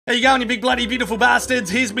How you going, you big bloody beautiful bastards?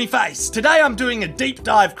 Here's me face. Today I'm doing a deep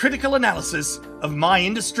dive critical analysis of my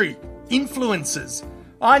industry, influencers.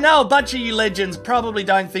 I know a bunch of you legends probably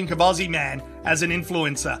don't think of Ozzy Man as an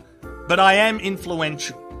influencer, but I am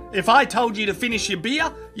influential. If I told you to finish your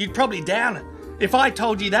beer, you'd probably down it. If I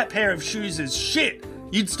told you that pair of shoes is shit,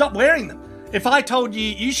 you'd stop wearing them. If I told you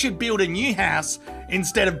you should build a new house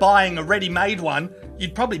instead of buying a ready-made one,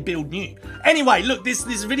 you'd probably build new. Anyway, look,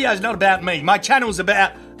 this video is not about me. My channel's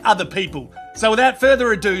about other people. So without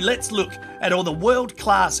further ado, let's look at all the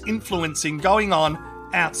world-class influencing going on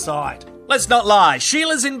outside. Let's not lie,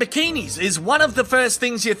 Sheila's in bikinis is one of the first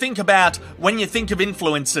things you think about when you think of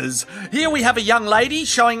influencers. Here we have a young lady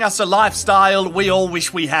showing us a lifestyle we all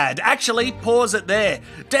wish we had. Actually, pause it there.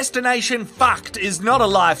 Destination fucked is not a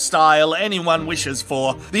lifestyle anyone wishes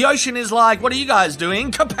for. The ocean is like, what are you guys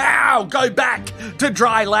doing? Kapow! Go back to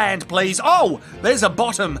dry land, please. Oh, there's a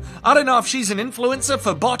bottom. I don't know if she's an influencer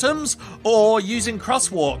for bottoms or using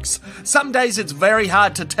crosswalks. Some days it's very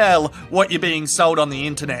hard to tell what you're being sold on the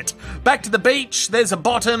internet. Back to the beach, there's a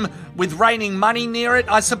bottom with raining money near it.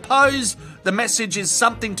 I suppose the message is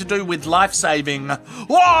something to do with life-saving.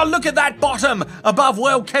 Oh, look at that bottom above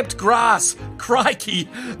well-kept grass. Crikey.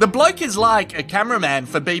 The bloke is like a cameraman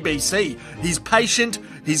for BBC. He's patient,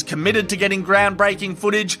 he's committed to getting groundbreaking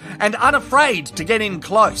footage, and unafraid to get in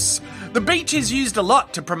close. The beach is used a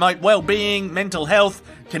lot to promote well-being, mental health,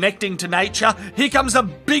 connecting to nature. Here comes a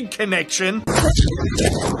big connection.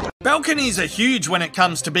 Balconies are huge when it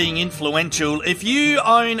comes to being influential. If you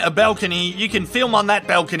own a balcony, you can film on that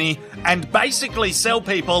balcony and basically sell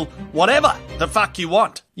people whatever the fuck you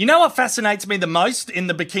want. You know what fascinates me the most in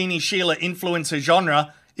the Bikini Sheila influencer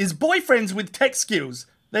genre is boyfriends with tech skills.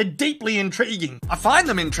 They're deeply intriguing. I find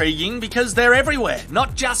them intriguing because they're everywhere,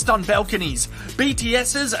 not just on balconies.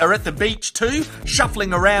 BTSers are at the beach too,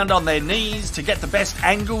 shuffling around on their knees to get the best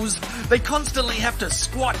angles. They constantly have to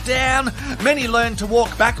squat down. Many learn to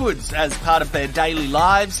walk backwards as part of their daily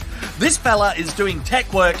lives. This fella is doing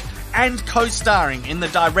tech work and co-starring in the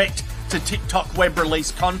direct to TikTok web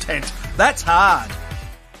release content. That's hard.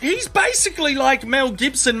 He's basically like Mel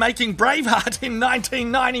Gibson making Braveheart in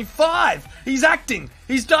 1995. He's acting,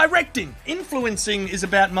 he's directing. Influencing is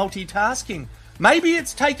about multitasking. Maybe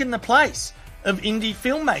it's taken the place of indie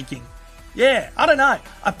filmmaking. Yeah, I don't know.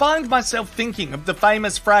 I find myself thinking of the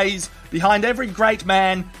famous phrase, behind every great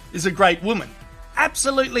man is a great woman.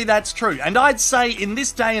 Absolutely, that's true. And I'd say in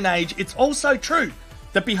this day and age, it's also true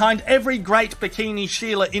that behind every great Bikini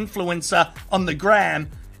Sheila influencer on the gram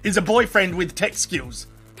is a boyfriend with tech skills.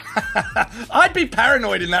 I'd be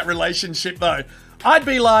paranoid in that relationship though. I'd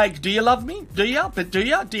be like, do you love me? Do you? But do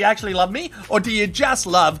you? Do you actually love me? Or do you just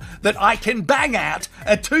love that I can bang out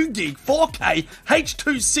a 2 gig 4K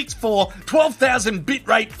H.264 12,000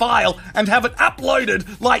 bitrate file and have it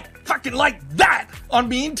uploaded like fucking like that on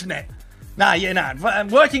the internet? Nah, yeah, nah.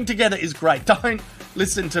 Working together is great. Don't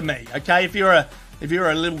listen to me, okay? If you're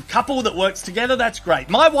a little couple that works together, that's great.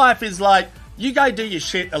 My wife is like, you go do your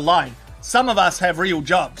shit alone. Some of us have real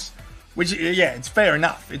jobs, which, yeah, it's fair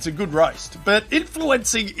enough. It's a good roast. But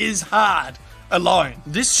influencing is hard alone.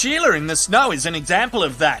 This Sheila in the snow is an example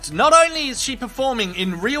of that. Not only is she performing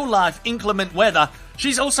in real-life inclement weather,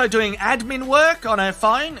 she's also doing admin work on her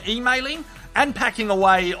phone, emailing, and packing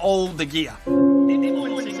away all the gear.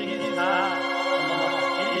 Influencing is hard.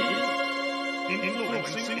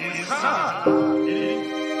 Influencing is hard.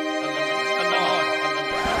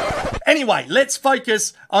 Anyway, let's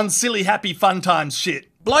focus on silly, happy, fun times shit.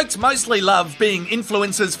 Blokes mostly love being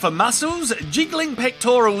influencers for muscles. Jiggling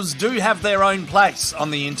pectorals do have their own place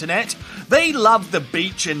on the internet. They love the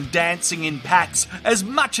beach and dancing in packs as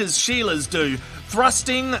much as Sheilas do.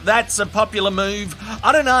 Thrusting, that's a popular move.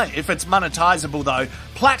 I don't know if it's monetizable though.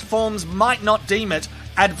 Platforms might not deem it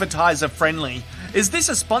advertiser friendly. Is this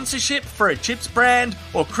a sponsorship for a chips brand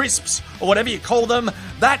or crisps or whatever you call them?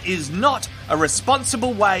 That is not a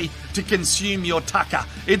responsible way to consume your tucker.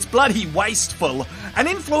 It's bloody wasteful. An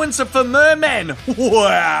influencer for mermen.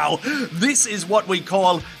 Wow. This is what we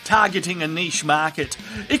call targeting a niche market.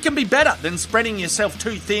 It can be better than spreading yourself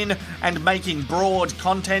too thin and making broad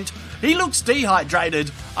content. He looks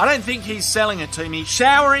dehydrated. I don't think he's selling it to me.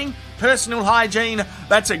 Showering, personal hygiene,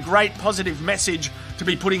 that's a great positive message to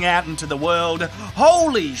be putting out into the world.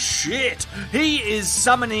 Holy shit! He is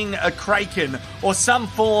summoning a kraken or some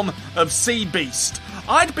form of sea beast.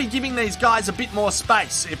 I'd be giving these guys a bit more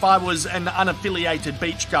space if I was an unaffiliated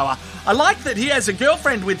beachgoer. I like that he has a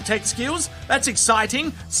girlfriend with tech skills. That's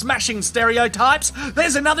exciting. Smashing stereotypes.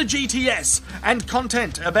 There's another GTS and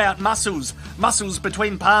content about muscles. Muscles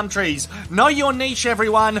between palm trees. Know your niche,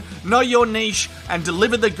 everyone. Know your niche and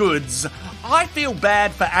deliver the goods. I feel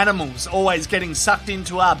bad for animals always getting sucked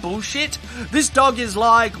into our bullshit. This dog is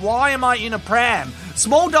like, why am I in a pram?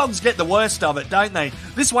 Small dogs get the worst of it, don't they?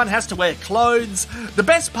 This one has to wear clothes. The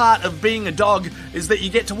best part of being a dog is that you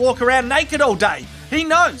get to walk around naked all day. He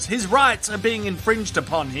knows his rights are being infringed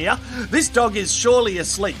upon here. This dog is surely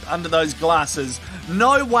asleep under those glasses.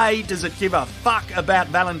 No way does it give a fuck about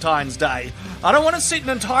Valentine's Day. I don't want to sit in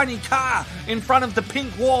a tiny car in front of the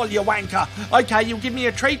pink wall, you wanker. Okay, you'll give me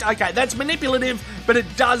a treat? Okay, that's manipulative, but it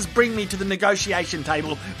does bring me to the negotiation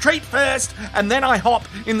table. Treat first, and then I hop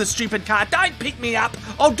in the stupid car. Don't pick me up.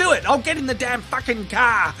 I'll do it. I'll get in the damn fucking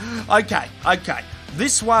car. Okay.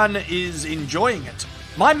 This one is enjoying it.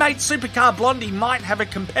 My mate Supercar Blondie might have a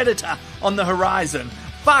competitor on the horizon.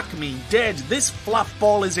 Fuck me dead, this fluff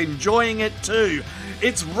ball is enjoying it too.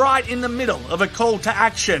 It's right in the middle of a call to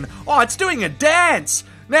action. Oh, it's doing a dance!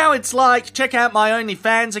 Now it's like, check out my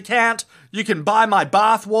OnlyFans account, you can buy my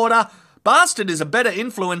bath water. Bastard is a better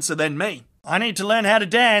influencer than me. I need to learn how to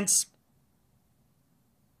dance.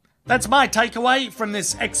 That's my takeaway from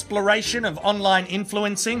this exploration of online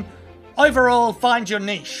influencing. Overall, find your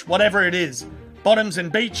niche, whatever it is. Bottoms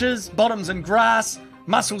and beaches, bottoms and grass,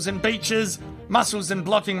 muscles and beaches, muscles and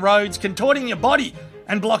blocking roads, contorting your body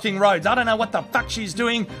and blocking roads. I don't know what the fuck she's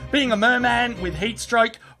doing, being a merman with heat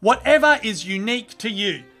stroke, whatever is unique to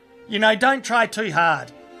you. You know, don't try too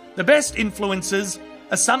hard. The best influencers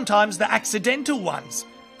are sometimes the accidental ones.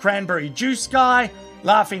 Cranberry juice guy,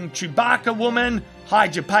 laughing Chewbacca woman,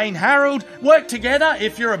 hide your pain Harold. Work together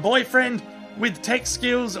if you're a boyfriend with tech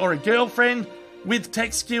skills or a girlfriend with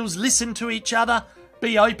tech skills. Listen to each other.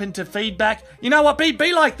 Be open to feedback. You know what? Be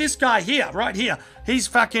like this guy here, right here.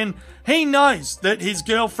 He knows that his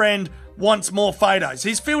girlfriend wants more photos.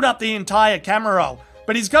 He's filled up the entire camera roll,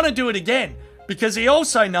 but he's going to do it again because he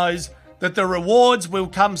also knows that the rewards will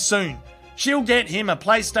come soon. She'll get him a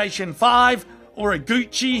PlayStation 5 or a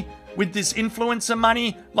Gucci with this influencer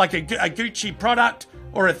money, like a Gucci product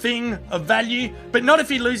or a thing of value, but not if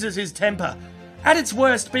he loses his temper. At its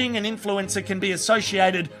worst, being an influencer can be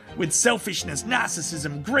associated with selfishness,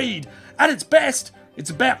 narcissism, greed. At its best, it's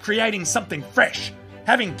about creating something fresh,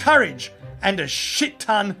 having courage, and a shit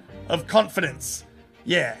ton of confidence.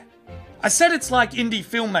 Yeah. I said it's like indie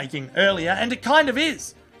filmmaking earlier, and it kind of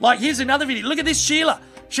is. Like, here's another video. Look at this Sheila.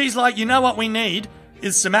 She's like, you know what we need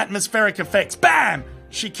is some atmospheric effects. Bam!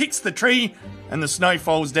 She kicks the tree, and the snow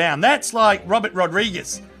falls down. That's like Robert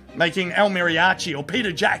Rodriguez making El Mariachi, or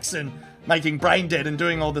Peter Jackson making Brain Dead and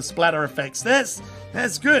doing all the splatter effects. That's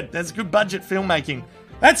good. That's good budget filmmaking.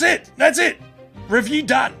 That's it. Review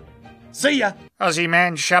done. See ya.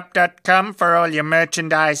 OzzyManShop.com for all your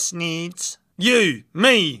merchandise needs. You,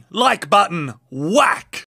 me, like button, whack.